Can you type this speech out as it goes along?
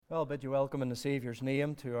Well, I bid you welcome in the Saviour's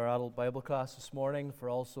name to our adult Bible class this morning. For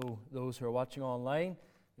also those who are watching online,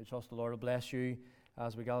 we trust the Lord will bless you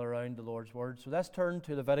as we gather around the Lord's Word. So let's turn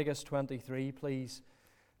to Leviticus 23, please,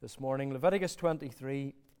 this morning. Leviticus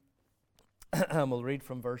 23, and we'll read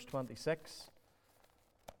from verse 26.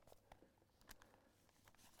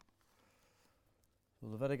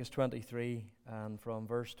 Leviticus 23, and from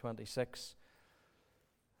verse 26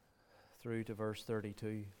 through to verse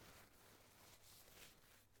 32.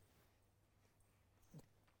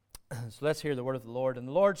 So let's hear the word of the Lord. And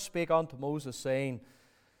the Lord spake unto Moses, saying,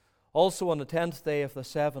 Also on the 10th day of the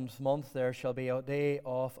 7th month there shall be a day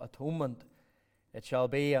of atonement. It shall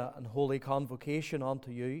be an holy convocation unto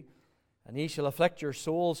you, and ye shall afflict your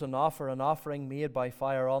souls and offer an offering made by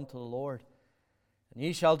fire unto the Lord. And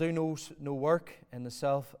ye shall do no work in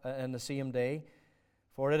the same day,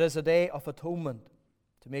 for it is a day of atonement,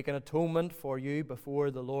 to make an atonement for you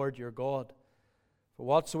before the Lord your God. For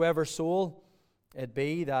whatsoever soul it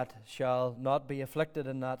be that shall not be afflicted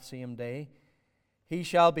in that same day, he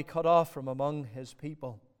shall be cut off from among his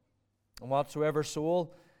people. And whatsoever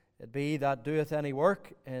soul it be that doeth any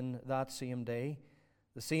work in that same day,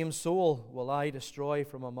 the same soul will I destroy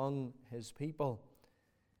from among his people.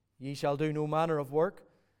 Ye shall do no manner of work.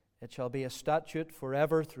 It shall be a statute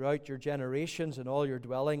forever throughout your generations in all your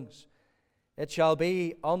dwellings. It shall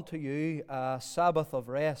be unto you a Sabbath of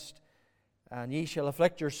rest. And ye shall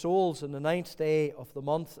afflict your souls in the 9th day of the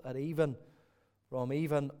month at even. From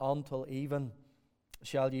even until even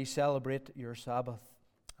shall ye celebrate your Sabbath.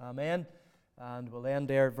 Amen. And we'll end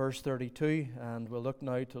there at verse 32. And we'll look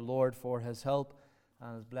now to the Lord for His help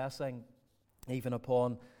and His blessing, even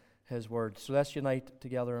upon His word. So let's unite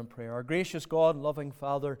together in prayer. Our gracious God and loving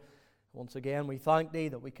Father, once again we thank Thee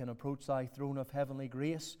that we can approach Thy throne of heavenly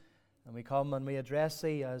grace. And we come and we address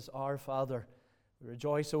Thee as our Father. We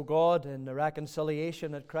rejoice, O God, in the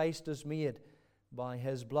reconciliation that Christ has made by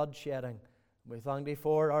His blood shedding. We thank Thee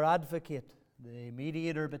for our advocate, the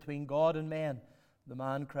mediator between God and men, the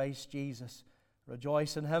man Christ Jesus.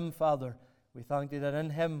 Rejoice in Him, Father. We thank Thee that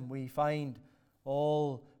in Him we find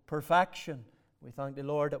all perfection. We thank Thee,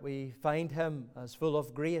 Lord, that we find Him as full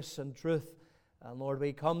of grace and truth. And Lord,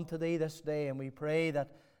 we come to Thee this day and we pray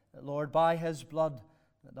that, Lord, by His blood,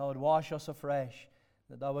 that Thou would wash us afresh,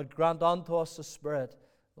 that Thou would grant unto us the Spirit.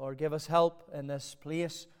 Lord, give us help in this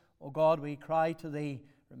place. O God, we cry to Thee.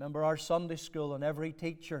 Remember our Sunday school and every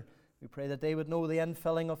teacher. We pray that they would know the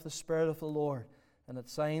infilling of the Spirit of the Lord, and that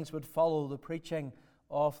signs would follow the preaching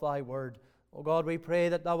of Thy word. O God, we pray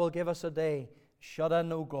that Thou will give us a day shut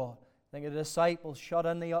in, O God. Think of the disciples shut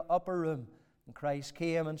in the upper room, and Christ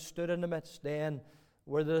came and stood in the midst. Then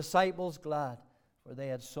were the disciples glad, for they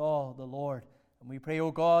had saw the Lord. And we pray, O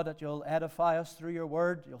God, that You'll edify us through Your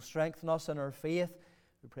word. You'll strengthen us in our faith.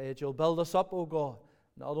 We pray that You'll build us up, O God,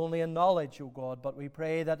 not only in knowledge, O God, but we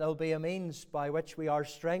pray that there'll be a means by which we are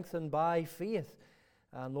strengthened by faith.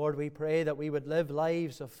 And Lord, we pray that we would live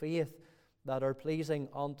lives of faith that are pleasing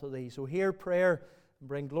unto Thee. So hear prayer and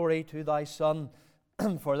bring glory to Thy Son.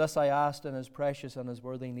 For this I asked in His precious and His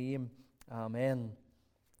worthy name. Amen.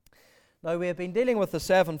 Now, we have been dealing with the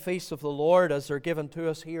 7 feasts of the Lord as they're given to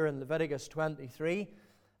us here in Leviticus 23,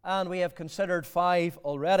 and we have considered 5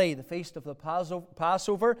 already: the Feast of the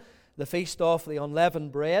Passover, the Feast of the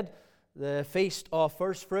Unleavened Bread, the Feast of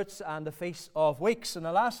First Fruits, and the Feast of Weeks. And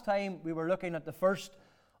the last time we were looking at the first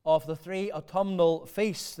of the 3 autumnal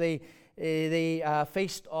feasts, the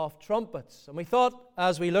Feast of Trumpets. And we thought,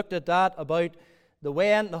 as we looked at that, about the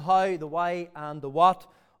when, the how, the why, and the what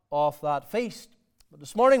of that feast. But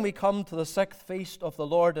this morning we come to the 6th feast of the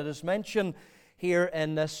Lord that is mentioned here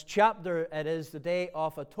in this chapter. It is the Day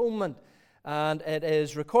of Atonement, and it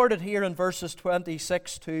is recorded here in verses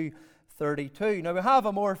 26 to 32. Now, we have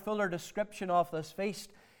a more fuller description of this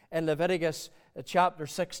feast in Leviticus chapter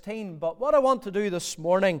 16, but what I want to do this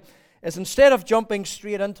morning is, instead of jumping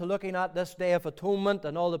straight into looking at this Day of Atonement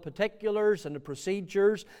and all the particulars and the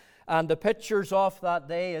procedures and the pictures of that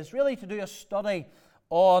day, is really to do a study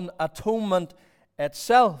on atonement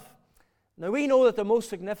itself. Now, we know that the most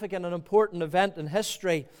significant and important event in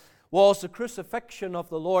history was the crucifixion of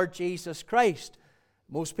the Lord Jesus Christ.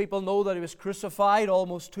 Most people know that He was crucified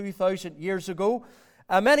almost 2,000 years ago.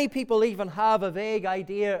 Many people even have a vague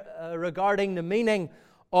idea regarding the meaning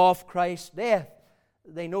of Christ's death.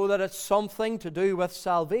 They know that it's something to do with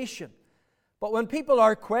salvation. But when people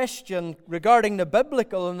are questioned regarding the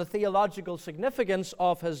biblical and the theological significance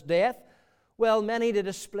of His death, well, many they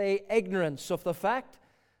display ignorance of the fact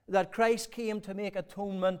that Christ came to make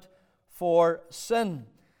atonement for sin.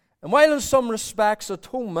 And while in some respects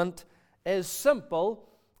atonement is simple,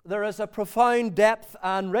 there is a profound depth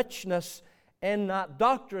and richness in that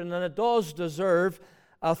doctrine, and it does deserve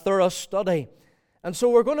a thorough study. And so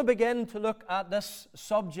we're going to begin to look at this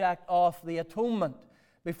subject of the atonement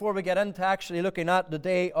before we get into actually looking at the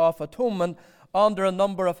Day of Atonement under a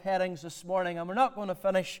number of headings this morning. And we're not going to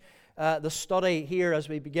finish the study here as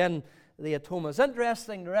we begin the atonement. It's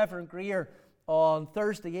interesting, the Reverend Greer on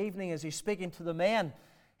Thursday evening, as he's speaking to the men,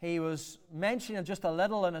 he was mentioning just a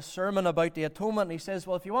little in a sermon about the atonement. And he says,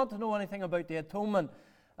 well, if you want to know anything about the atonement,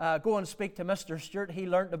 go and speak to Mr. Stewart. He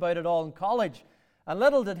learnt about it all in college. And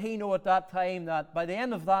little did he know at that time that by the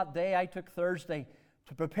end of that day, I took Thursday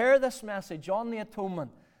to prepare this message on the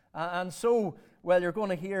atonement. And so, well, you're going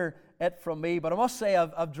to hear it from me. But I must say,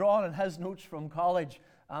 I've drawn in his notes from college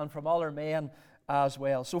and from other men as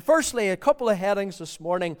well. So firstly, a couple of headings this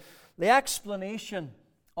morning. The explanation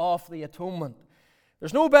of the atonement.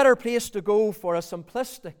 There's no better place to go for a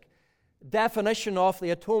simplistic definition of the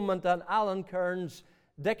atonement than Alan Kern's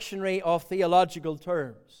Dictionary of Theological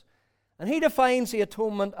Terms. And he defines the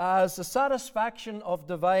atonement as the satisfaction of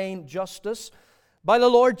divine justice by the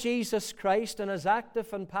Lord Jesus Christ in His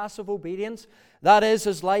active and passive obedience, that is,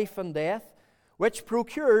 His life and death, which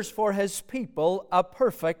procures for His people a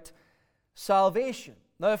perfect salvation.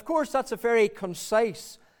 Now, of course, that's a very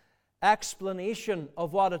concise explanation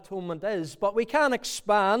of what atonement is, but we can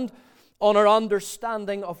expand on our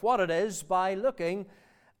understanding of what it is by looking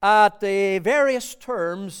at the various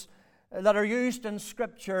terms that are used in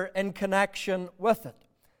Scripture in connection with it.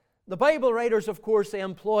 The Bible writers, of course, they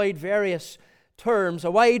employed various terms, a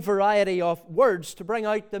wide variety of words to bring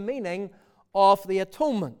out the meaning of the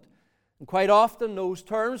atonement. And quite often those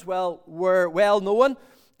terms, well, were well known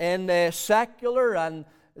in the secular and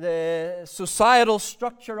the societal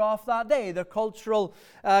structure of that day, the cultural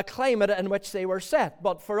climate in which they were set.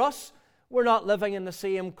 But for us, we're not living in the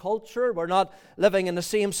same culture, we're not living in the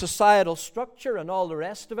same societal structure and all the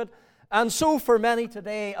rest of it. And so for many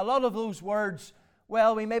today, a lot of those words,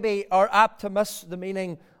 well, we maybe are apt to miss the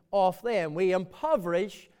meaning of them. We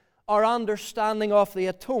impoverish our understanding of the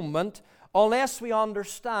atonement unless we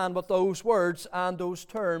understand what those words and those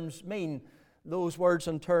terms mean, those words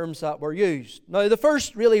and terms that were used. Now, the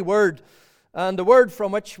first really word, and the word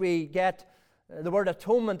from which we get the word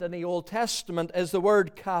atonement in the Old Testament, is the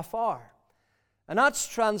word kafar. And that's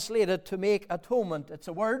translated to make atonement. It's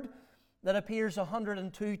a word that appears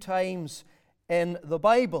 102 times in the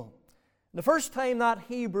Bible. The first time that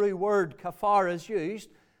Hebrew word kafar is used,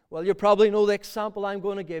 well, you probably know the example I'm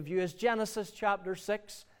going to give you, is Genesis chapter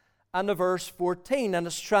 6 and the verse 14, and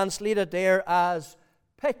it's translated there as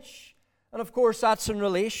pitch. And of course, that's in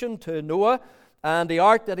relation to Noah and the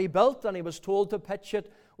ark that he built, and he was told to pitch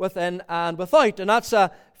it within and without. And that's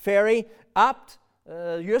a very apt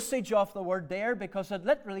usage of the word there, because it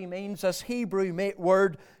literally means, this Hebrew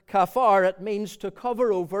word kafar, it means to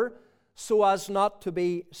cover over so as not to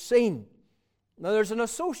be seen. Now, there's an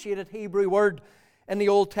associated Hebrew word in the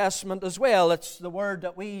Old Testament as well. It's the word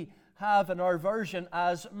that we have in our version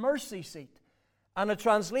as mercy seat. And a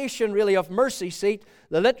translation really of mercy seat,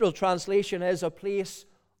 the literal translation is a place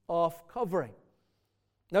of covering.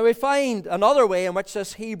 Now, we find another way in which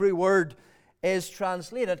this Hebrew word is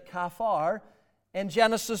translated, kafar, in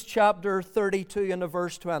Genesis chapter 32 and the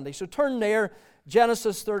verse 20. So turn there,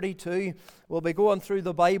 Genesis 32. We'll be going through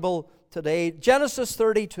the Bible today. Genesis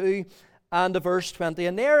 32 and the verse 20.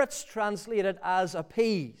 And there it's translated as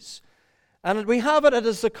appease. And we have it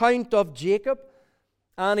as the account of Jacob,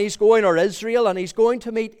 and he's going, or Israel, and he's going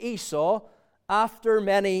to meet Esau after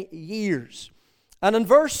many years. And in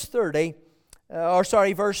verse 20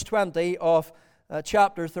 of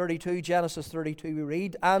chapter 32, Genesis 32, we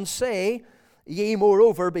read, "And say ye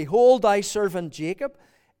moreover, behold, thy servant Jacob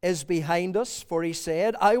is behind us, for he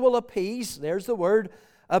said, I will appease," there's the word,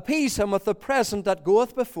 "appease him with the present that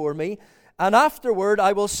goeth before me, and afterward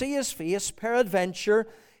I will see his face, peradventure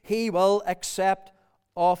he will accept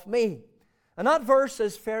of me." And that verse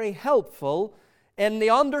is very helpful in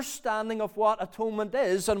the understanding of what atonement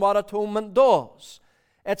is and what atonement does.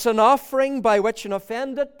 It's an offering by which an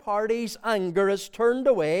offended party's anger is turned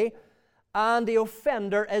away and the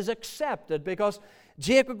offender is accepted, because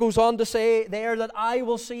Jacob goes on to say there that I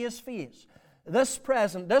will see his face. This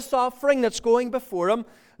present, this offering that's going before him,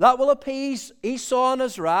 that will appease Esau and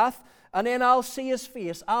his wrath, and then I'll see his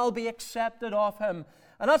face. I'll be accepted of him.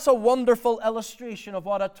 And that's a wonderful illustration of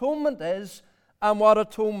what atonement is and what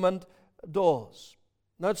atonement does.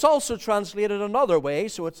 Now, it's also translated another way,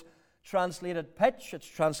 so it's translated pitch, it's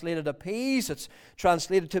translated appease, it's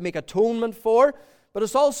translated to make atonement for, but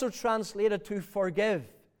it's also translated to forgive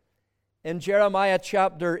in Jeremiah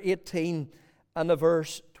chapter 18 and the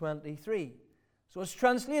verse 23. So it's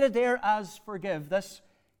translated there as forgive, this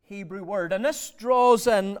Hebrew word. And this draws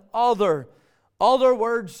in other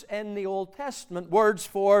words in the Old Testament, words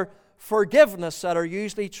for forgiveness that are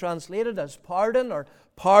usually translated as pardon or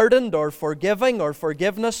pardoned or forgiving or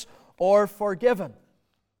forgiveness or forgiven.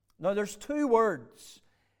 Now there's two words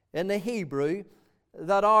in the Hebrew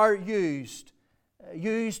that are used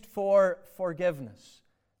for forgiveness.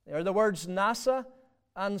 They are the words nasa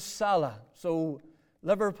and sala. So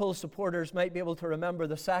Liverpool supporters might be able to remember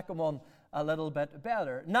the second one a little bit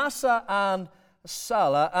better. Nasa and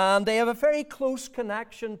sala, and they have a very close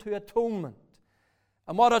connection to atonement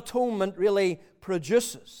and what atonement really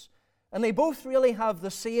produces. And they both really have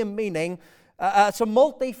the same meaning. It's a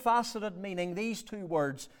multifaceted meaning, these two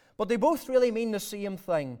words, but they both really mean the same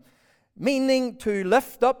thing. Meaning to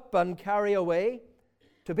lift up and carry away,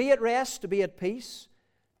 to be at rest, to be at peace,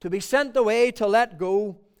 to be sent away, to let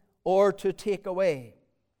go, or to take away.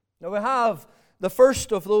 Now we have the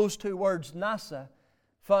first of those two words, nasa,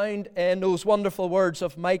 found in those wonderful words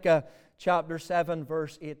of Micah chapter 7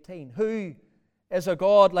 verse 18. Who is a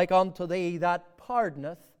God like unto thee that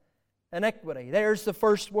pardoneth iniquity? There's the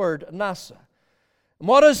first word, nasa. And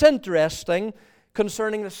what is interesting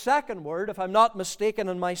concerning the second word, if I'm not mistaken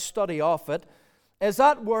in my study of it, is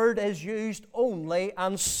that word is used only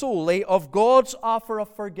and solely of God's offer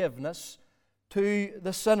of forgiveness to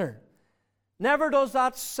the sinner. Never does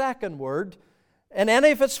that second word in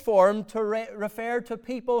any of its form to refer to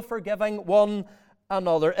people forgiving one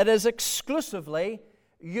another. It is exclusively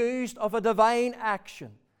used of a divine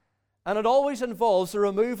action, and it always involves the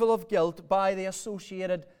removal of guilt by the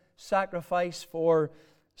associated sacrifice for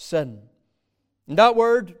sin. And that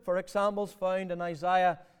word, for example, is found in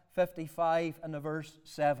Isaiah 55 and verse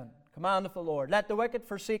 7. Command of the Lord, let the wicked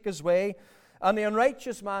forsake his way, and the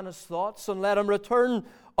unrighteous man his thoughts, and let him return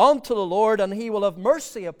unto the Lord, and he will have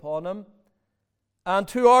mercy upon him, and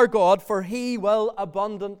to our God, for he will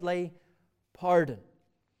abundantly pardon.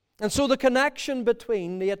 And so the connection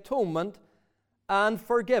between the atonement and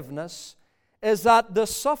forgiveness is that the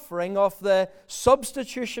suffering of the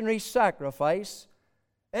substitutionary sacrifice,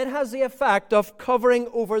 it has the effect of covering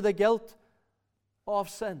over the guilt of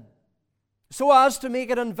sin, so as to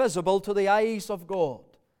make it invisible to the eyes of God.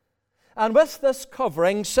 And with this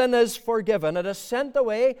covering, sin is forgiven. It is sent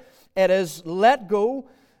away. It is let go.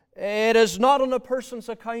 It is not on a person's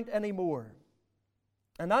account anymore.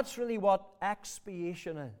 And that's really what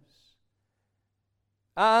expiation is.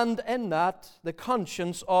 And in that, the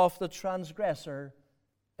conscience of the transgressor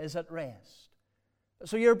is at rest.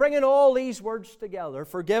 So you're bringing all these words together.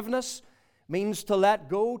 Forgiveness means to let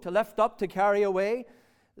go, to lift up, to carry away.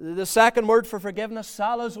 The second word for forgiveness,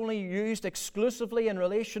 sala, is only used exclusively in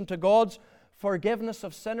relation to God's forgiveness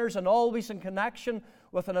of sinners and always in connection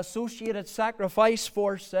with an associated sacrifice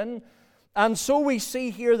for sin. And so we see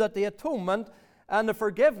here that the atonement and the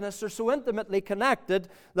forgiveness are so intimately connected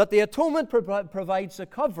that the atonement provides a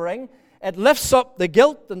covering. It lifts up the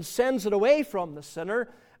guilt and sends it away from the sinner,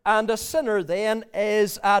 and the sinner then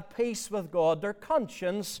is at peace with God. Their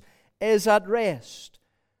conscience is at rest.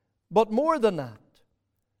 But more than that,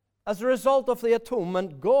 as a result of the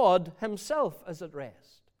atonement, God Himself is at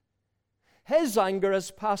rest. His anger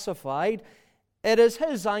is pacified. It is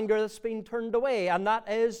His anger that's been turned away, and that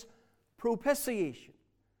is propitiation.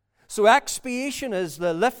 So expiation is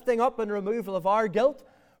the lifting up and removal of our guilt.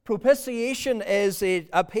 Propitiation is the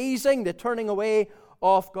appeasing, the turning away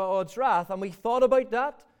of God's wrath. And we thought about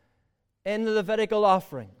that in the Levitical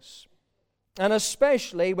offerings. And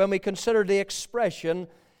especially when we consider the expression,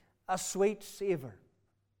 a sweet savor.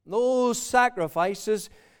 Those sacrifices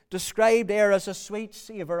described there as a sweet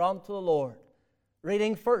savor unto the Lord.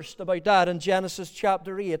 Reading first about that in Genesis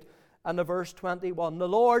chapter 8 and the verse 21. The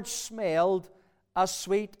Lord smelled a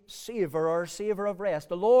sweet savor, or savor of rest.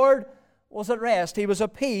 The Lord was at rest. He was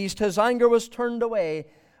appeased. His anger was turned away.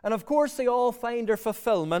 And of course they all find their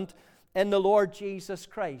fulfillment in the Lord Jesus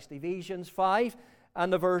Christ. Ephesians 5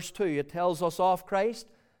 and the verse 2. It tells us of Christ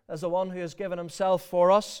as the one who has given Himself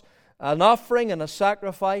for us, an offering and a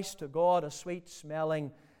sacrifice to God, a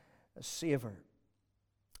sweet-smelling savor.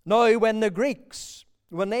 Now, when the Greeks,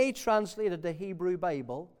 when they translated the Hebrew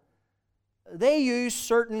Bible, they used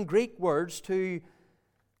certain Greek words to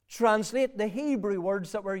translate the Hebrew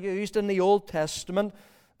words that were used in the Old Testament,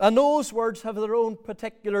 and those words have their own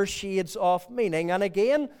particular shades of meaning. And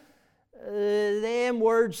again, them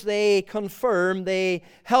words, they confirm, they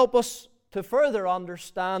help us to further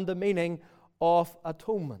understand the meaning of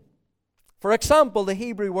atonement. For example, the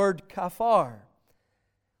Hebrew word kafar.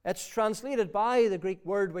 It's translated by the Greek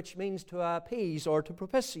word which means to appease or to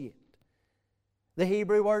propitiate. The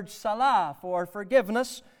Hebrew word salah for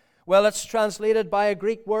forgiveness Well, it's translated by a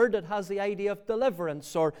Greek word that has the idea of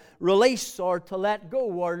deliverance or release or to let go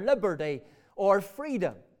or liberty or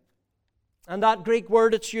freedom. And that Greek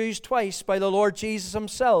word, it's used twice by the Lord Jesus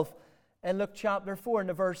himself in Luke chapter 4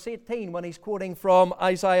 and verse 18 when he's quoting from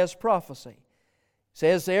Isaiah's prophecy. It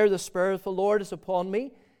says there, "The Spirit of the Lord is upon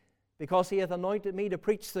me, because he hath anointed me to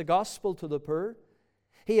preach the gospel to the poor.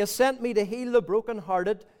 He has sent me to heal the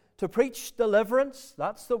brokenhearted, to preach deliverance,"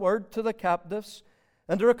 that's the word, "to the captives,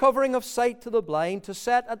 and the recovering of sight to the blind, to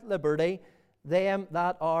set at liberty them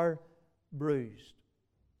that are bruised."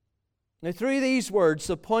 Now, through these words,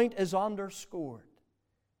 the point is underscored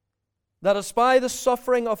that it's by the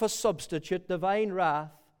suffering of a substitute, divine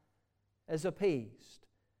wrath is appeased.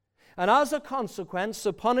 And as a consequence,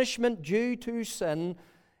 the punishment due to sin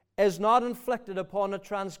is not inflicted upon a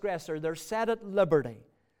transgressor. They're set at liberty.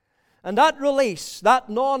 And that release, that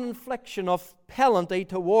non-infliction of penalty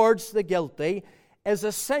towards the guilty, is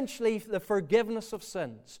essentially the forgiveness of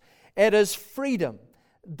sins. It is freedom,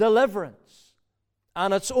 deliverance,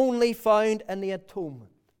 and it's only found in the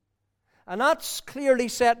atonement. And that's clearly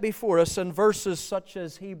set before us in verses such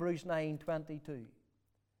as Hebrews 9:22.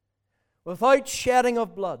 Without shedding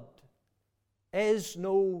of blood is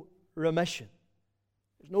no remission.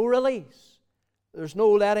 There's no release. There's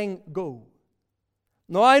no letting go.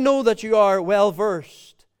 Now, I know that you are well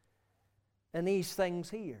versed in these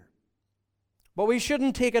things here, but we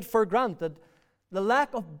shouldn't take it for granted. The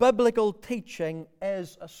lack of biblical teaching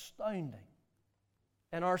is astounding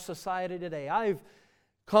in our society today. I've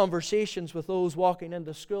conversations with those walking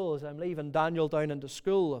into school as I'm leaving Daniel down into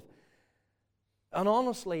school. And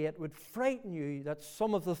honestly, it would frighten you that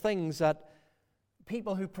some of the things that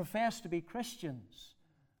people who profess to be Christians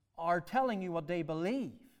are telling you what they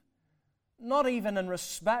believe. Not even in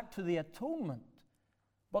respect to the atonement,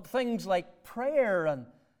 but things like prayer and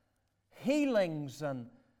healings and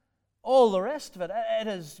all the rest of it. It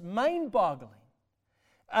is mind-boggling.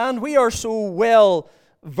 And we are so well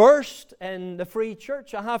versed in the free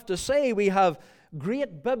church. I have to say, we have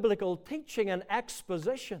great biblical teaching and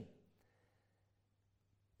exposition.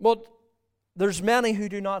 But there's many who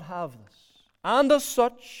do not have this. And as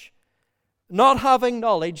such, not having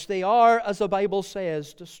knowledge, they are, as the Bible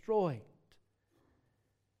says, destroyed.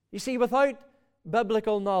 You see, without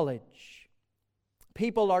biblical knowledge,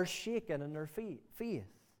 people are shaken in their faith.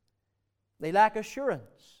 They lack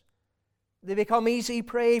assurance. They become easy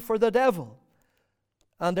prey for the devil.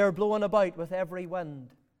 And they're blown about with every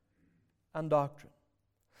wind and doctrine.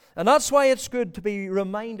 And that's why it's good to be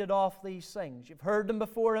reminded of these things. You've heard them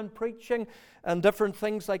before in preaching and different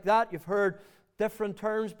things like that. You've heard different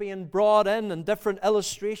terms being brought in and different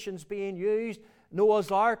illustrations being used.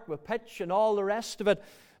 Noah's Ark with pitch and all the rest of it.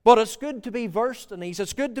 But it's good to be versed in these.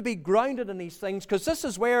 It's good to be grounded in these things, because this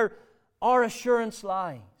is where our assurance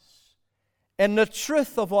lies, in the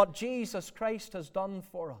truth of what Jesus Christ has done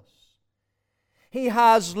for us. He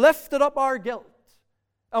has lifted up our guilt.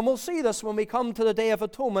 And we'll see this when we come to the Day of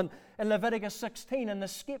Atonement in Leviticus 16 in the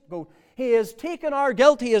scapegoat. He has taken our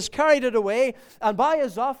guilt, He has carried it away, and by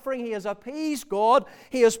His offering He has appeased God,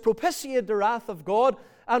 He has propitiated the wrath of God,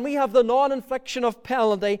 and we have the non-infliction of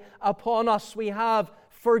penalty upon us. We have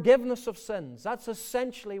forgiveness of sins. That's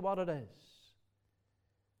essentially what it is.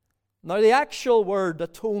 Now, the actual word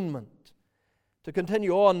atonement, to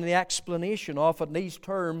continue on in the explanation of it in these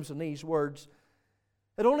terms and these words,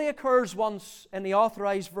 it only occurs once in the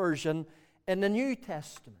Authorized Version in the New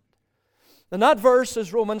Testament. And that verse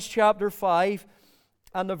is Romans chapter 5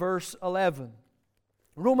 and the verse 11.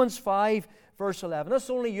 Romans 5, verse 11. This is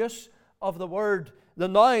only use of the word, the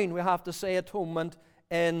noun, we have to say, atonement,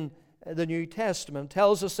 in the New Testament. It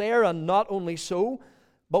tells us there, and not only so,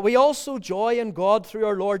 but we also joy in God through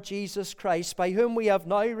our Lord Jesus Christ, by whom we have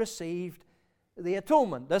now received the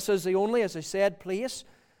atonement. This is the only, as I said, place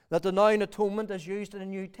that the noun atonement is used in the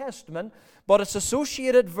New Testament, but its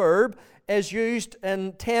associated verb is used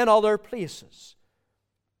in 10 other places.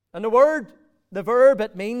 And the verb,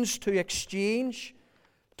 it means to exchange,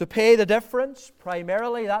 to pay the difference.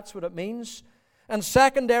 Primarily, that's what it means. And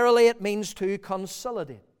secondarily, it means to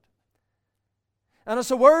consolidate. And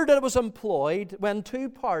it's a word that was employed when two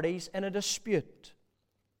parties in a dispute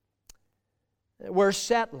were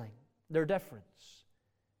settling their difference.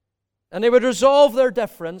 And they would resolve their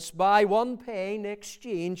difference by one paying the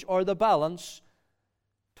exchange or the balance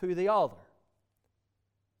to the other.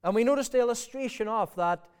 And we noticed the illustration of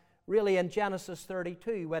that really in Genesis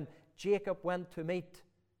 32 when Jacob went to meet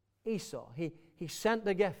Esau. He sent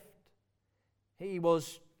the gift. He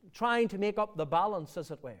was trying to make up the balance,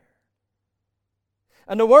 as it were.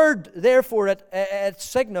 And the word, therefore, it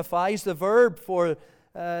signifies, the verb for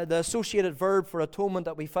the associated verb for atonement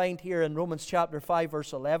that we find here in Romans chapter 5,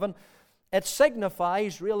 verse 11, it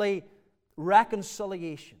signifies really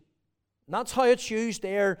reconciliation. And that's how it's used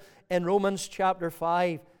there in Romans chapter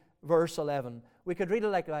 5, verse 11. We could read it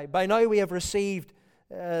like that. By now we have received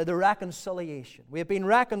the reconciliation. We have been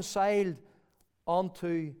reconciled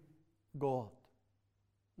unto God.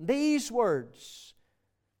 These words,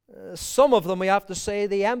 some of them we have to say,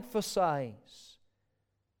 they emphasize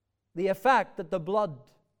the effect that the blood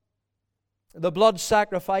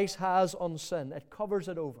sacrifice has on sin. It covers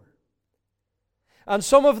it over. And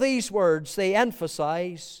some of these words, they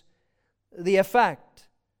emphasize the effect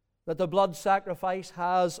that the blood sacrifice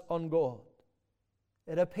has on God.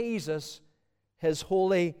 It appeases His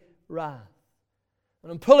holy wrath.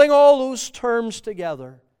 And in pulling all those terms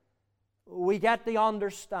together, we get the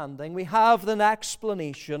understanding, we have an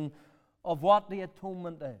explanation of what the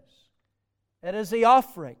atonement is. It is the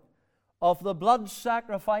offering of the blood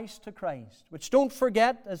sacrifice to Christ, which, don't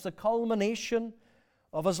forget, is the culmination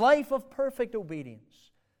of His life of perfect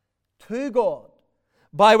obedience to God,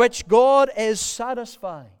 by which God is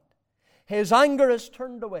satisfied, His anger is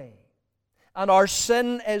turned away, and our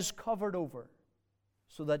sin is covered over,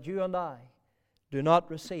 so that you and I do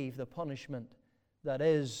not receive the punishment that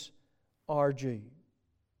is our due.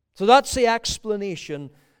 So that's the explanation,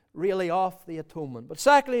 really, of the atonement. But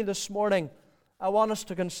secondly, this morning, I want us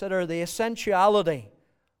to consider the essentiality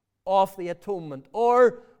of the atonement,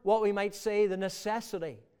 or what we might say, the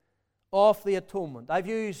necessity of the atonement. I've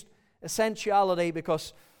used essentiality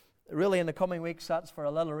because really in the coming weeks that's for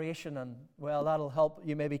alliteration, and well, that'll help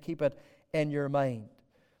you maybe keep it in your mind.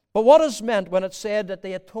 But what is meant when it's said that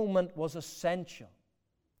the atonement was essential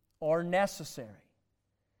or necessary?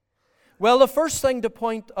 Well, the first thing to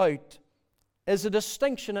point out is a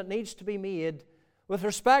distinction that needs to be made with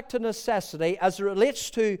respect to necessity as it relates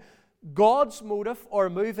to God's motive or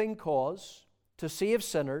moving cause to save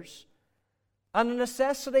sinners, and a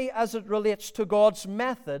necessity as it relates to God's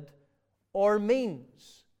method or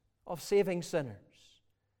means of saving sinners.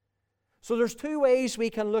 So there's two ways we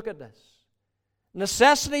can look at this.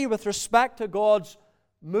 Necessity with respect to God's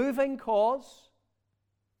moving cause,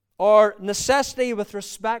 or necessity with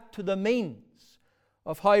respect to the means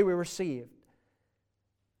of how we were saved.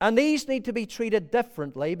 And these need to be treated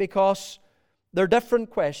differently because they're different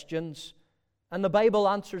questions, and the Bible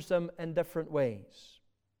answers them in different ways.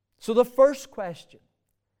 So the first question: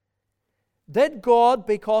 did God,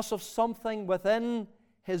 because of something within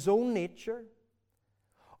His own nature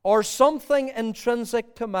or something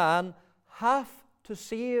intrinsic to man, have to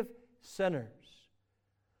save sinners?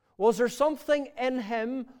 Was there something in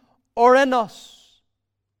Him or in us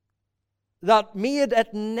that made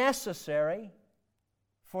it necessary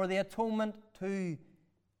for the atonement to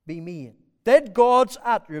be made? Did God's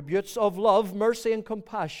attributes of love, mercy, and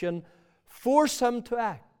compassion force Him to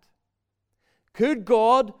act? Could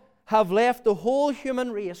God have left the whole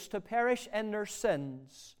human race to perish in their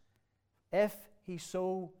sins if He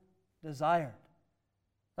so desired?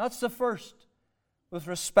 That's the first, with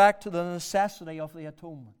respect to the necessity of the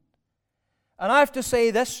atonement. And I have to say,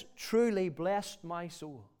 this truly blessed my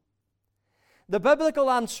soul. The biblical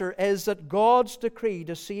answer is that God's decree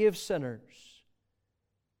to save sinners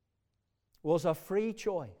was a free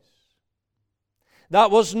choice that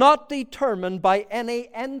was not determined by any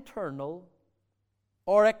internal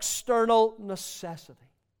or external necessity.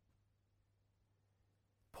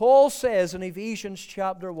 Paul says in Ephesians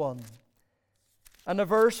chapter 1 and in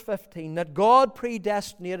verse 15 that God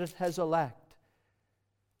predestinated His elect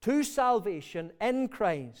to salvation in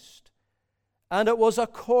Christ, and it was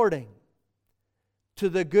according to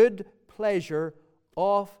the good pleasure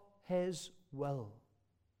of His will.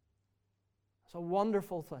 It's a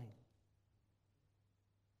wonderful thing.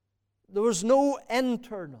 There was no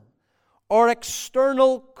internal or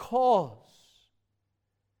external cause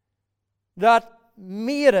that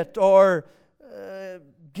made it or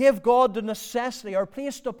gave God the necessity or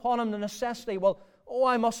placed upon Him the necessity,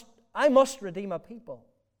 I must redeem a people.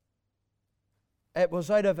 It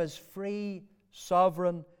was out of His free,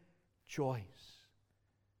 sovereign choice.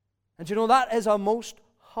 And you know, that is a most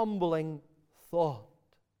humbling thought.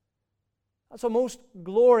 That's a most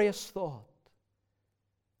glorious thought.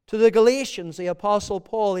 To the Galatians, the Apostle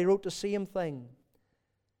Paul, he wrote the same thing.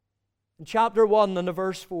 In chapter 1 and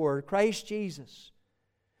verse 4, Christ Jesus,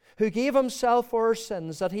 who gave Himself for our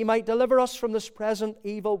sins, that He might deliver us from this present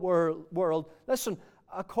evil world. Listen,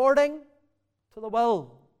 according to the will of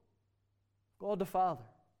God the Father.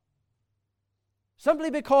 Simply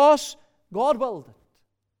because God willed it.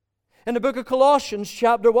 In the book of Colossians,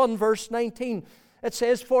 chapter 1, verse 19, it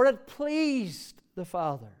says, for it pleased the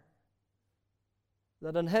Father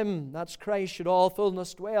that in Him, that's Christ, should all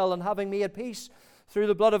fullness dwell, and having made peace through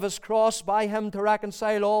the blood of His cross, by Him to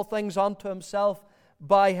reconcile all things unto Himself,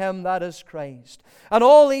 by Him, that is Christ. And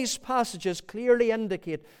all these passages clearly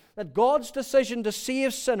indicate that God's decision to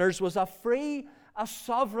save sinners was a free, a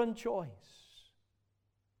sovereign choice.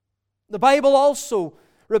 The Bible also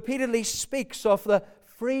repeatedly speaks of the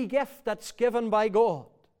free gift that's given by God.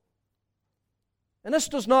 And this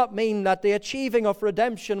does not mean that the achieving of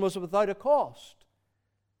redemption was without a cost.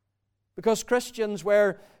 Because Christians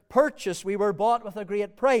were purchased, we were bought with a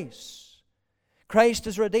great price. Christ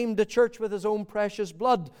has redeemed the church with His own precious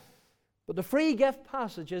blood. But the free gift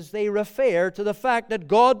passages, they refer to the fact that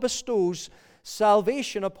God bestows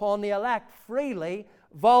salvation upon the elect freely,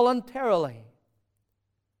 voluntarily.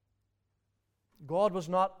 God was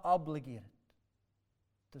not obligated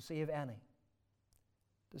to save anyone.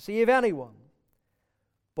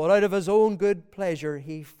 But out of His own good pleasure,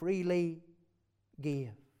 He freely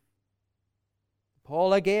gave.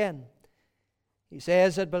 Paul again, he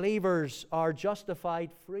says that believers are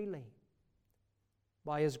justified freely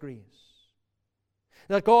by His grace.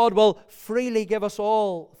 That God will freely give us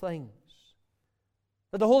all things.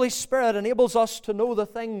 That the Holy Spirit enables us to know the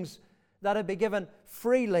things that have been given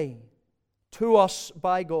freely to us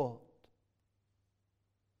by God.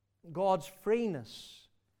 God's freeness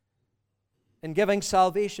in giving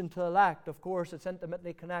salvation to the elect, of course, it's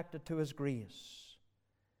intimately connected to His grace.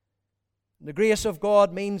 The grace of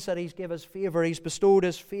God means that He's given His favor. He's bestowed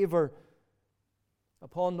His favor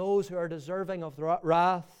upon those who are deserving of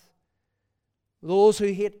wrath, those who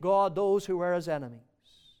hate God, those who are His enemies.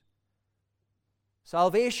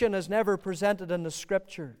 Salvation is never presented in the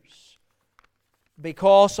Scriptures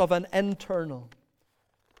because of an internal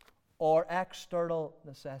or external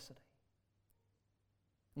necessity.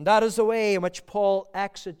 And that is the way in which Paul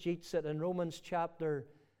exegetes it in Romans chapter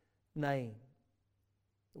 9.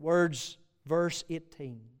 The words, verse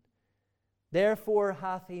 18. Therefore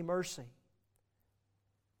hath He mercy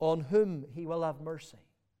on whom He will have mercy,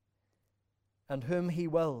 and whom He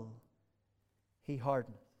will, He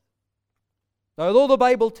hardeneth. Now, although the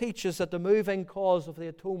Bible teaches that the moving cause of the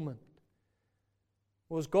atonement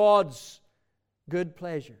was God's good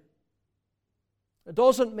pleasure, it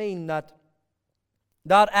doesn't mean that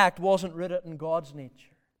that act wasn't rooted in God's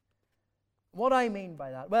nature. What I mean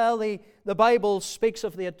by that? Well, the Bible speaks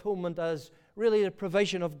of the atonement as really the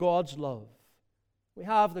provision of God's love. We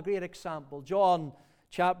have the great example, John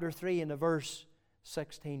chapter 3 and verse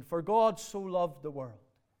 16. For God so loved the world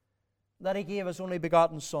that He gave His only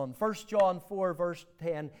begotten Son. 1 John 4 verse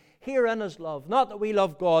 10. Herein is love, not that we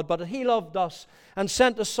love God, but that He loved us and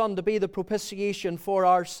sent His Son to be the propitiation for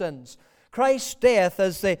our sins. Christ's death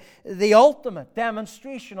is the ultimate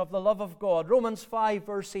demonstration of the love of God. Romans 5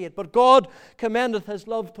 verse 8. But God commendeth His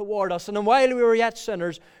love toward us, and while we were yet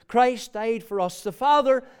sinners, Christ died for us. The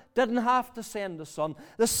Father didn't have to send the Son.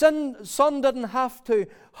 The Son didn't have to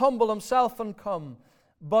humble Himself and come.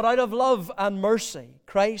 But out of love and mercy,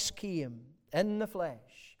 Christ came in the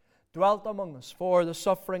flesh, dwelt among us for the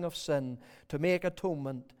suffering of sin, to make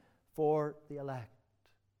atonement for the elect.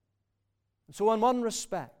 And so in one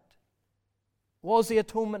respect, was the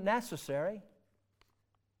atonement necessary?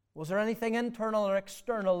 Was there anything internal or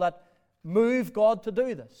external that moved God to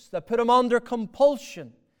do this, that put Him under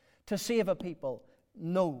compulsion to save a people?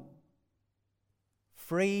 No.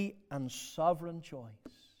 Free and sovereign choice.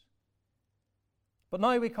 But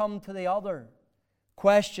now we come to the other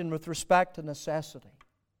question with respect to necessity.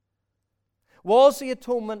 Was the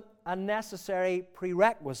atonement a necessary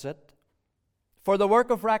prerequisite for the work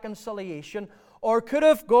of reconciliation, or could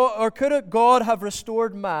God have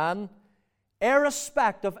restored man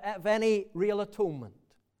irrespective of any real atonement?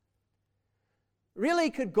 Really,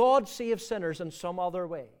 could God save sinners in some other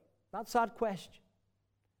way? That's that question.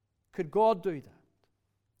 Could God do that?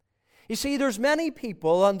 You see, there's many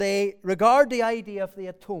people, and they regard the idea of the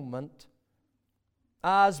atonement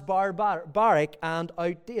as barbaric and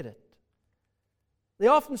outdated. They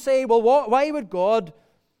often say, well, why would God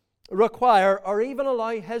require or even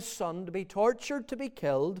allow His Son to be tortured, to be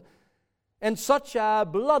killed in such a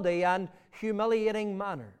bloody and humiliating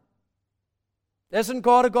manner? Isn't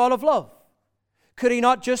God a God of love? Could He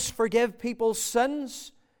not just forgive people's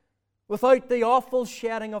sins without the awful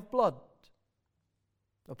shedding of blood?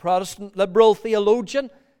 A Protestant liberal theologian,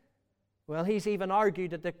 well, he's even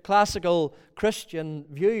argued that the classical Christian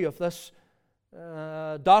view of this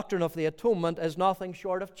doctrine of the atonement is nothing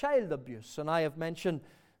short of child abuse, and I have mentioned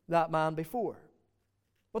that man before.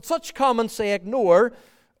 But such comments they ignore,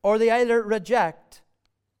 or they either reject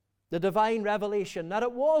the divine revelation that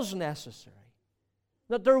it was necessary,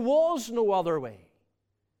 that there was no other way,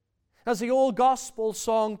 As the old gospel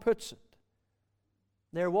song puts it,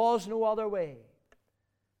 there was no other way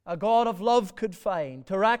a God of love could find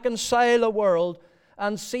to reconcile a world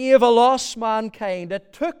and save a lost mankind.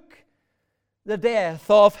 It took the death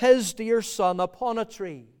of His dear Son upon a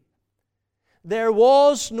tree. There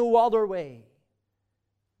was no other way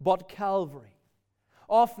but Calvary.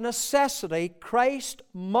 Of necessity, Christ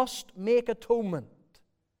must make atonement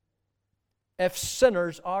if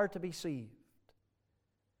sinners are to be saved.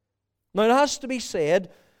 Now, it has to be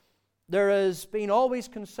said, there has been always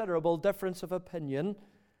considerable difference of opinion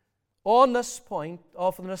on this point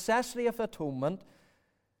of the necessity of atonement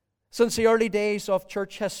since the early days of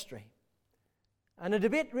church history. And the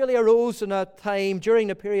debate really arose in a time, during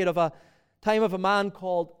the period of a time of a man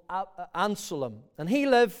called Anselm. And he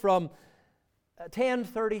lived from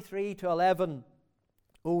 1033 to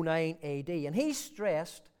 1109 AD. And he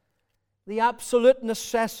stressed the absolute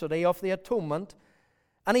necessity of the atonement,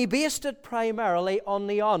 and he based it primarily on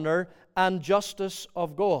the honor and justice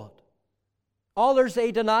of God. Others,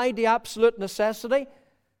 they denied the absolute necessity,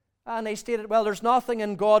 and they stated, well, there's nothing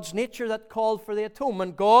in God's nature that called for the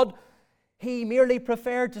atonement. God, He merely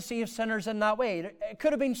preferred to save sinners in that way. It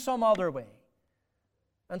could have been some other way.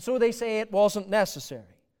 And so they say it wasn't necessary.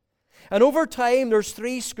 And over time, there's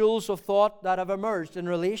three schools of thought that have emerged in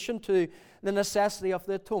relation to the necessity of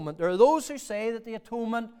the atonement. There are those who say that the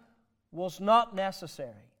atonement was not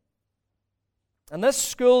necessary. And this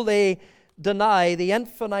school, they deny the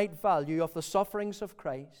infinite value of the sufferings of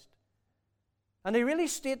Christ. And they really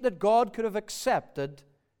state that God could have accepted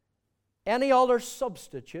any other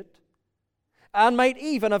substitute and might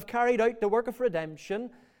even have carried out the work of redemption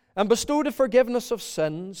and bestowed the forgiveness of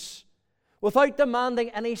sins without demanding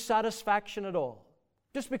any satisfaction at all.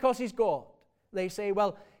 Just because He's God. They say,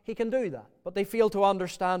 well, He can do that. But they fail to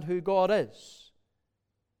understand who God is.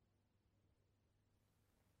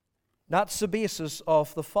 That's the basis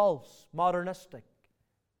of the false, modernistic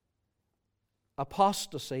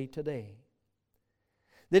apostasy today.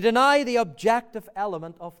 They deny the objective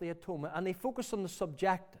element of the atonement and they focus on the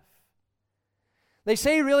subjective. They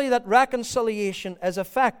say really that reconciliation is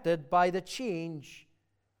affected by the change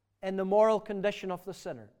in the moral condition of the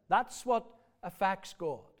sinner. That's what affects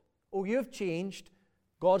God. Oh, you've changed,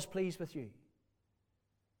 God's pleased with you.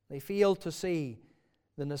 They fail to see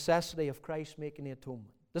the necessity of Christ making the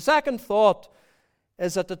atonement. The second thought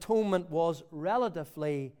is that atonement was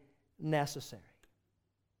relatively necessary.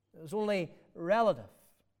 It was only relative.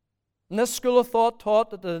 And this school of thought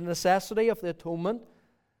taught that the necessity of the atonement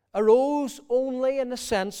arose only in the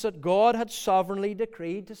sense that God had sovereignly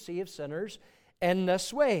decreed to save sinners in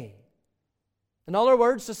this way. In other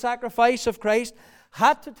words, the sacrifice of Christ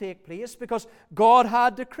had to take place because God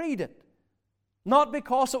had decreed it, not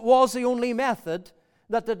because it was the only method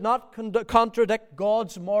that did not contradict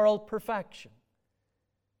God's moral perfection.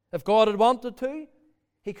 If God had wanted to,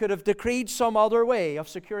 He could have decreed some other way of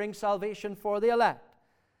securing salvation for the elect.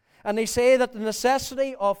 And they say that the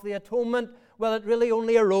necessity of the atonement, well, it really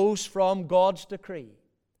only arose from God's decree.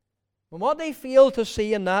 And what they fail to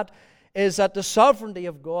see in that is that the sovereignty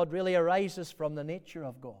of God really arises from the nature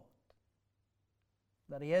of God.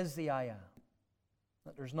 That He is the I am.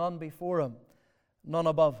 That there's none before Him, none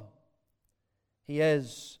above Him. He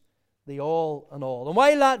is the all and all. And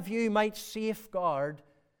while that view might safeguard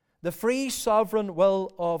the free sovereign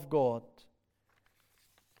will of God,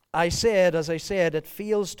 as I said, it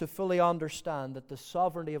fails to fully understand that the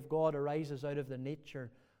sovereignty of God arises out of the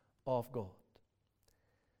nature of God.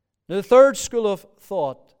 Now, the third school of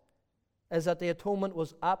thought is that the atonement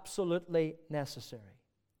was absolutely necessary.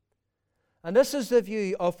 And this is the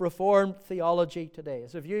view of Reformed theology today.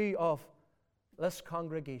 It's a view of this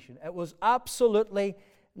congregation. It was absolutely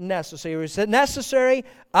necessary. It was necessary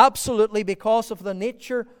absolutely because of the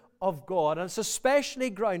nature of God. And it's especially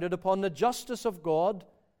grounded upon the justice of God.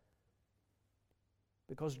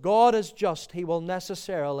 Because God is just, He will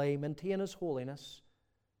necessarily maintain His holiness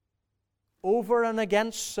over and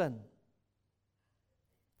against sin.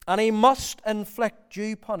 And He must inflict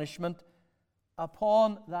due punishment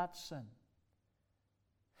upon that sin.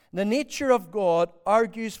 The nature of God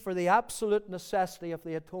argues for the absolute necessity of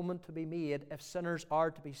the atonement to be made if sinners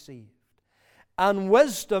are to be saved. And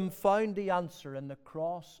wisdom found the answer in the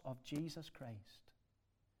cross of Jesus Christ.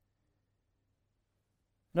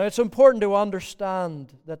 Now, it's important to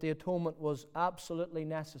understand that the atonement was absolutely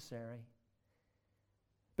necessary,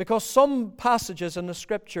 because some passages in the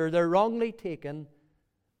Scripture, they're wrongly taken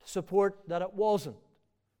to support that it wasn't.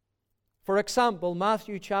 For example,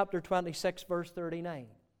 Matthew chapter 26, verse 39.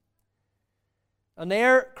 And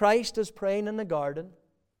there Christ is praying in the garden.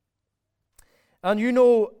 And you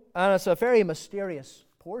know, and it's a very mysterious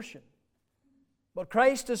portion. But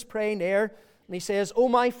Christ is praying there, and he says, O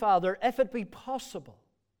my Father, if it be possible,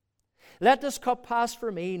 let this cup pass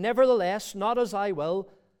from me. Nevertheless, not as I will,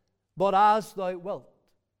 but as thou wilt.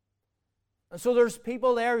 And so there's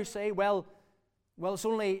people there who say, well, it's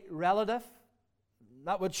only relative.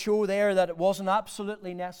 That would show there that it wasn't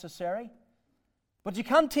absolutely necessary. But you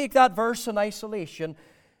can't take that verse in isolation.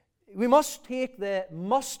 We must take the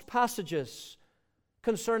must passages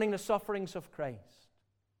concerning the sufferings of Christ.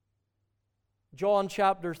 John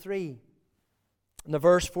chapter 3, in the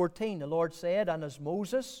verse 14, the Lord said, And as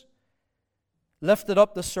Moses lifted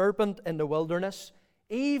up the serpent in the wilderness,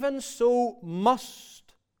 even so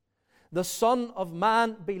must the Son of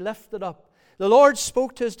Man be lifted up. The Lord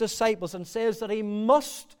spoke to His disciples and says that He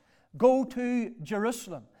must go to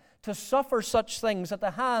Jerusalem to suffer such things at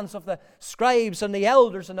the hands of the scribes and the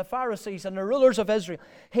elders and the Pharisees and the rulers of Israel.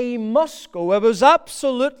 He must go. It was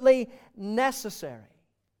absolutely necessary.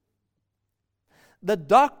 The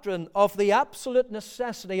doctrine of the absolute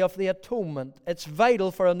necessity of the atonement, it's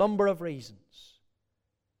vital for a number of reasons.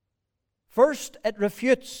 First, it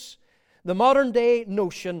refutes the modern day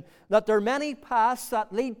notion that there are many paths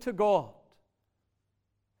that lead to God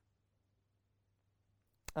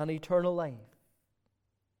and eternal life.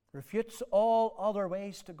 Refutes all other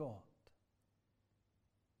ways to God.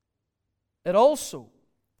 It also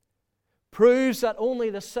proves that only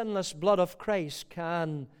the sinless blood of Christ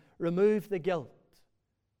can remove the guilt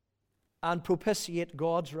and propitiate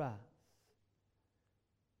God's wrath.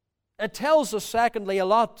 It tells us, secondly, a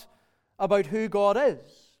lot about who God is.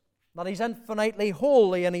 That He's infinitely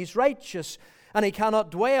holy and He's righteous and He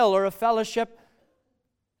cannot dwell or have fellowship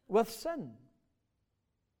with sin.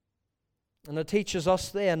 And it teaches us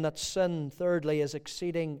then that sin, thirdly, is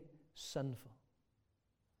exceeding sinful.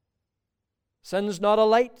 Sin's not a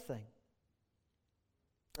light thing.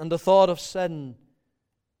 And the thought of sin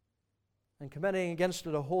and committing against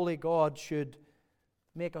it a holy God should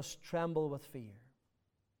make us tremble with fear.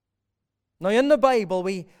 Now, in the Bible,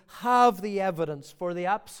 we have the evidence for the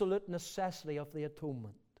absolute necessity of the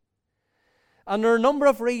atonement. And there are a number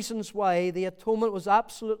of reasons why the atonement was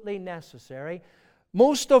absolutely necessary,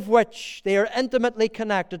 most of which they are intimately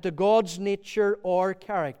connected to God's nature or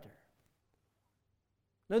character.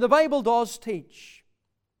 Now, the Bible does teach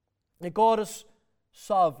that God is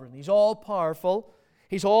sovereign. He's all-powerful.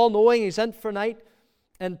 He's all-knowing. He's infinite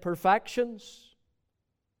in perfections.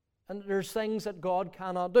 And there's things that God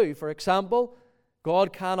cannot do. For example,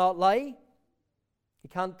 God cannot lie. He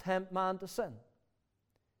can't tempt man to sin.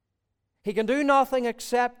 He can do nothing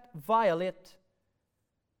except he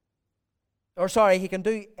can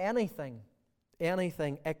do anything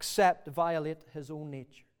except violate His own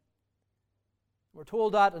nature. We're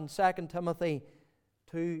told that in 2 Timothy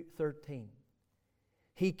 2:13.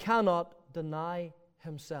 He cannot deny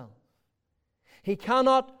Himself. He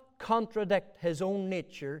cannot contradict His own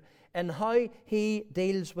nature in how He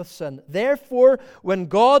deals with sin. Therefore, when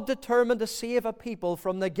God determined to save a people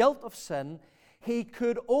from the guilt of sin, He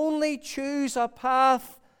could only choose a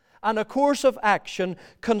path and a course of action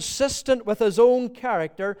consistent with His own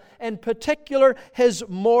character, in particular His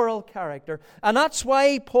moral character. And that's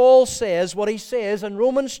why Paul says what he says in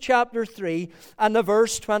Romans chapter 3 and the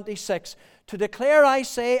verse 26. To declare, I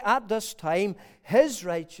say, at this time, His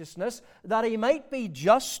righteousness, that He might be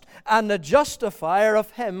just and the justifier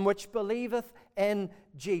of him which believeth in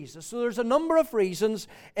Jesus. So there's a number of reasons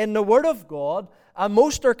in the Word of God, and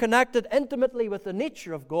most are connected intimately with the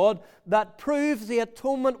nature of God, that prove the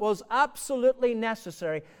atonement was absolutely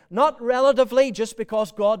necessary. Not relatively just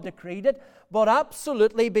because God decreed it, but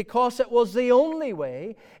absolutely because it was the only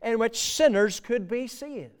way in which sinners could be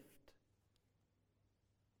saved.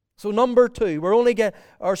 So number one, we're only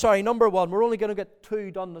going to get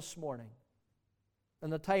two done this morning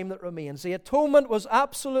in the time that remains. The atonement was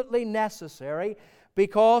absolutely necessary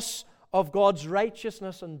because of God's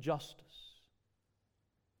righteousness and justice.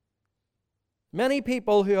 Many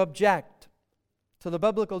people who object to the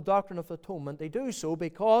biblical doctrine of atonement, they do so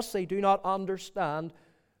because they do not understand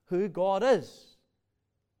who God is.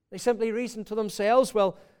 They simply reason to themselves,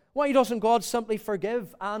 well, why doesn't God simply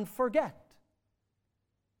forgive and forget?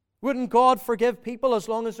 Wouldn't God forgive people as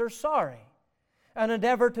long as they're sorry and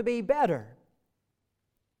endeavor to be better?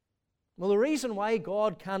 Well, the reason why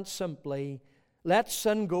God can't simply let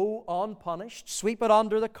sin go unpunished, sweep it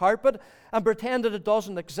under the carpet, and pretend that it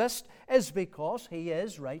doesn't exist is because He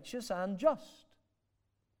is righteous and just.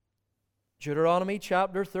 Deuteronomy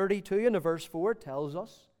chapter 32 and verse 4 tells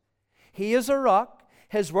us, He is a rock,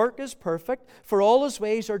 His work is perfect, for all His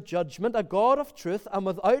ways are judgment, a God of truth and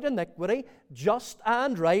without iniquity, just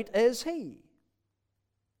and right is He.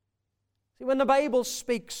 See, when the Bible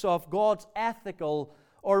speaks of God's ethical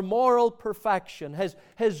or moral perfection,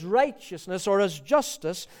 His righteousness or His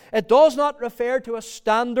justice, it does not refer to a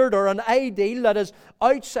standard or an ideal that is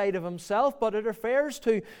outside of Himself, but it refers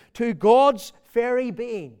to God's very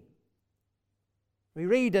being. We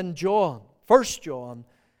read in John, 1 John,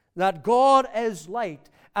 that God is light,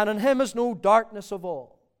 and in Him is no darkness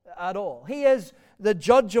at all. He is the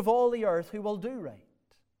judge of all the earth who will do right.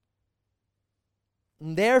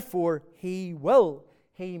 And therefore, He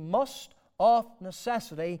must of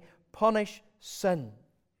necessity punish sin.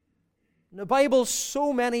 In the Bible,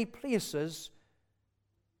 so many places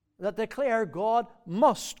that declare God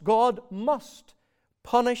must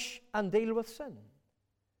punish and deal with sin.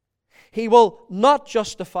 He will not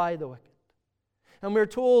justify the wicked. And we're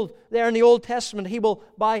told there in the Old Testament, He will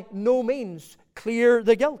by no means clear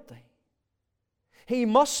the guilty. He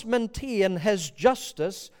must maintain His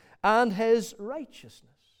justice and His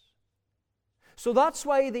righteousness. So that's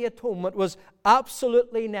why the atonement was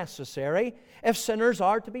absolutely necessary if sinners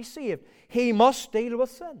are to be saved. He must deal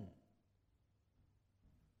with sin.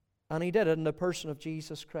 And He did it in the person of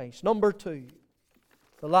Jesus Christ. Number 2,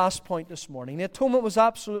 the last point this morning. The atonement was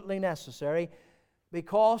absolutely necessary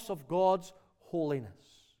because of God's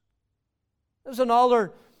holiness. There's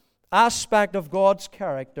another aspect of God's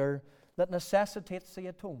character that necessitates the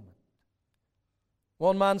atonement.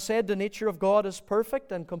 One man said, the nature of God is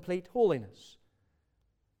perfect and complete holiness.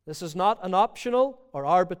 This is not an optional or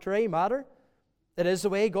arbitrary matter. It is the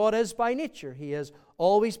way God is by nature. He has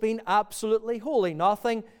always been absolutely holy.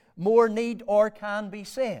 Nothing more need or can be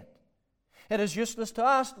said. It is useless to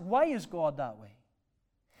ask, why is God that way?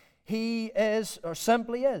 He is, or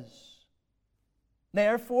simply is.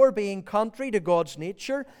 Therefore, being contrary to God's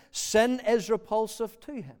nature, sin is repulsive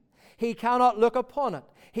to Him. He cannot look upon it.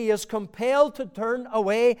 He is compelled to turn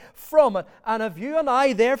away from it. And if you and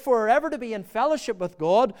I, therefore, are ever to be in fellowship with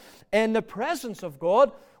God, in the presence of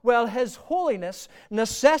God, well, His holiness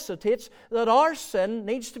necessitates that our sin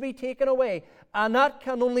needs to be taken away. And that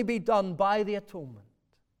can only be done by the atonement.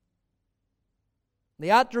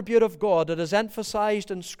 The attribute of God that is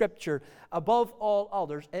emphasized in Scripture above all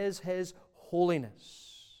others is His holiness.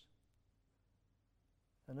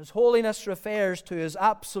 And His holiness refers to His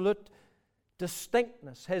absolute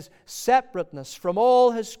distinctness, His separateness from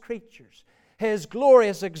all His creatures, His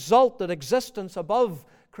glorious, exalted existence above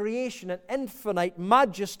creation in infinite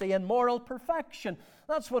majesty and moral perfection.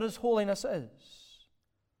 That's what His holiness is.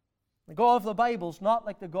 The God of the Bible is not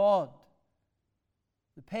like the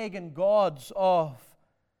pagan gods of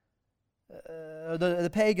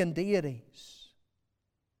the pagan deities.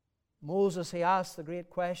 Moses, he asked the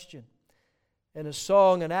great question in his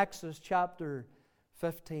song in Exodus chapter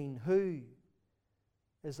 15, who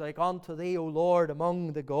is like unto Thee, O Lord,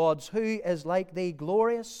 among the gods? Who is like Thee,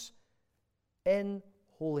 glorious in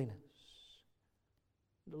holiness?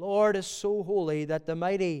 The Lord is so holy that the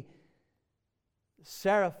mighty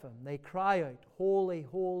seraphim, they cry out, holy,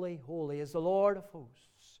 holy, holy is the Lord of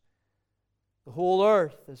hosts. The whole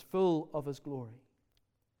earth is full of His glory.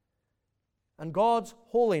 And God's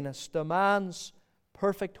holiness demands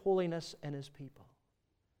perfect holiness in His people.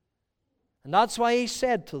 And that's why He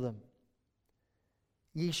said to them,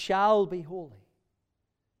 ye shall be holy,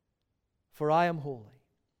 for I am holy.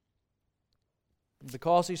 And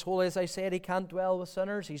because He's holy, as I said, He can't dwell with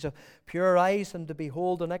sinners. He's of pure eyes and to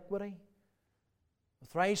behold iniquity. The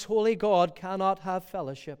thrice holy God cannot have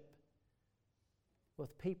fellowship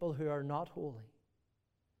with people who are not holy.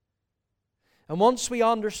 And once we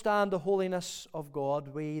understand the holiness of God,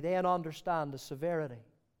 we then understand the severity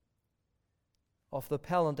of the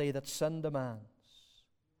penalty that sin demands.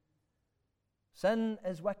 Sin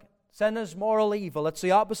is wicked. Sin is moral evil. It's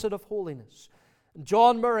the opposite of holiness.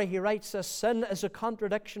 John Murray, he writes this, sin is a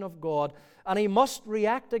contradiction of God, and He must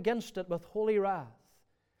react against it with holy wrath.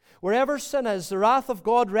 Wherever sin is, the wrath of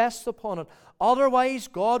God rests upon it. Otherwise,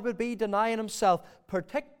 God would be denying Himself,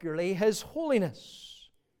 particularly His holiness.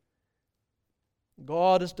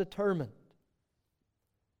 God is determined,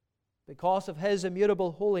 because of His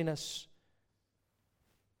immutable holiness,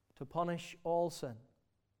 to punish all sin.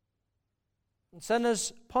 And sin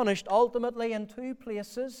is punished ultimately in two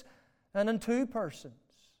places and in two persons.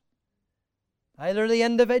 Either the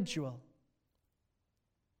individual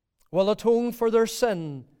will atone for their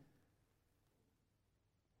sin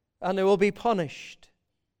and they will be punished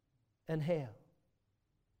in hell.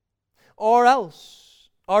 Or else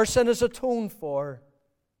our sin is atoned for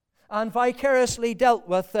and vicariously dealt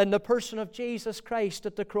with in the person of Jesus Christ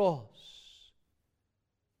at the cross.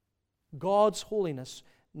 God's holiness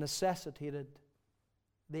necessitated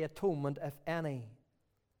the atonement if any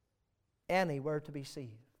were to be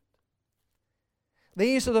saved.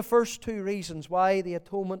 These are the first two reasons why the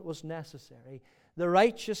atonement was necessary: the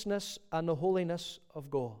righteousness and the holiness of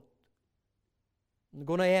God. I'm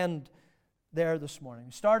going to end there this morning.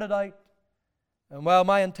 We started out, and while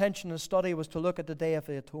my intention in study was to look at the Day of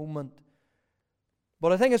the Atonement,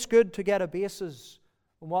 but I think it's good to get a basis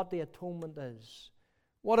on what the atonement is.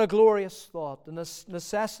 What a glorious thought, the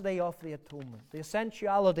necessity of the atonement, the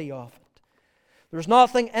essentiality of it. There's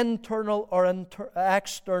nothing internal or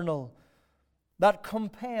external that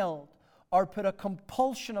compelled or put a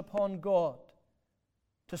compulsion upon God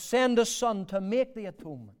to send His Son to make the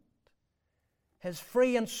atonement. His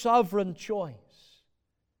free and sovereign choice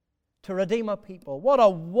to redeem a people. What a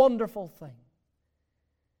wonderful thing.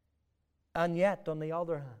 And yet, on the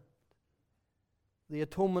other hand, the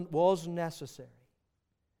atonement was necessary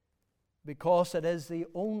because it is the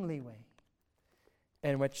only way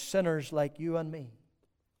in which sinners like you and me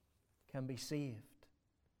can be saved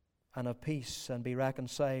and have peace and be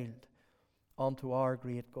reconciled unto our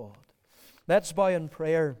great God. Let's bow in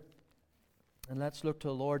prayer and let's look to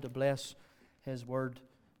the Lord to bless His word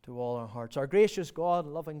to all our hearts. Our gracious God,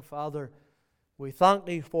 loving Father, we thank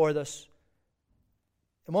Thee for this,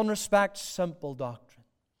 in one respect, simple doctrine,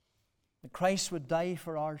 that Christ would die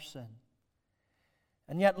for our sin.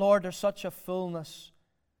 And yet, Lord, there's such a fullness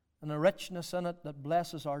and a richness in it that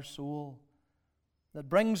blesses our soul, that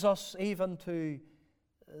brings us even to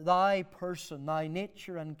Thy person, Thy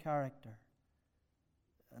nature and character.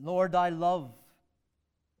 And Lord, Thy love,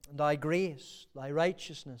 and Thy grace, Thy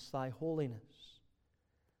righteousness, Thy holiness.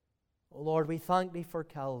 Oh Lord, we thank Thee for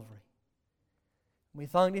Calvary. We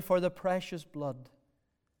thank Thee for the precious blood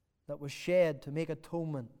that was shed to make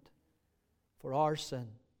atonement for our sin.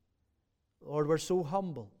 Lord, we're so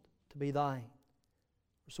humbled to be Thine.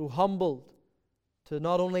 We're so humbled to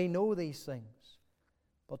not only know these things,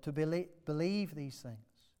 but to believe these things.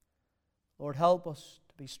 Lord, help us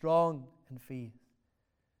to be strong in faith.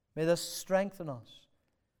 May this strengthen us.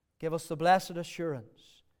 Give us the blessed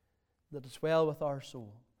assurance that it's well with our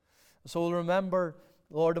soul. So we'll remember,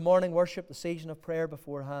 Lord, the morning worship, the season of prayer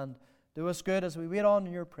beforehand. Do us good as we wait on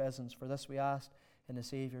in Your presence. For this we ask in the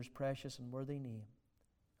Saviour's precious and worthy name.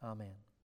 Amen.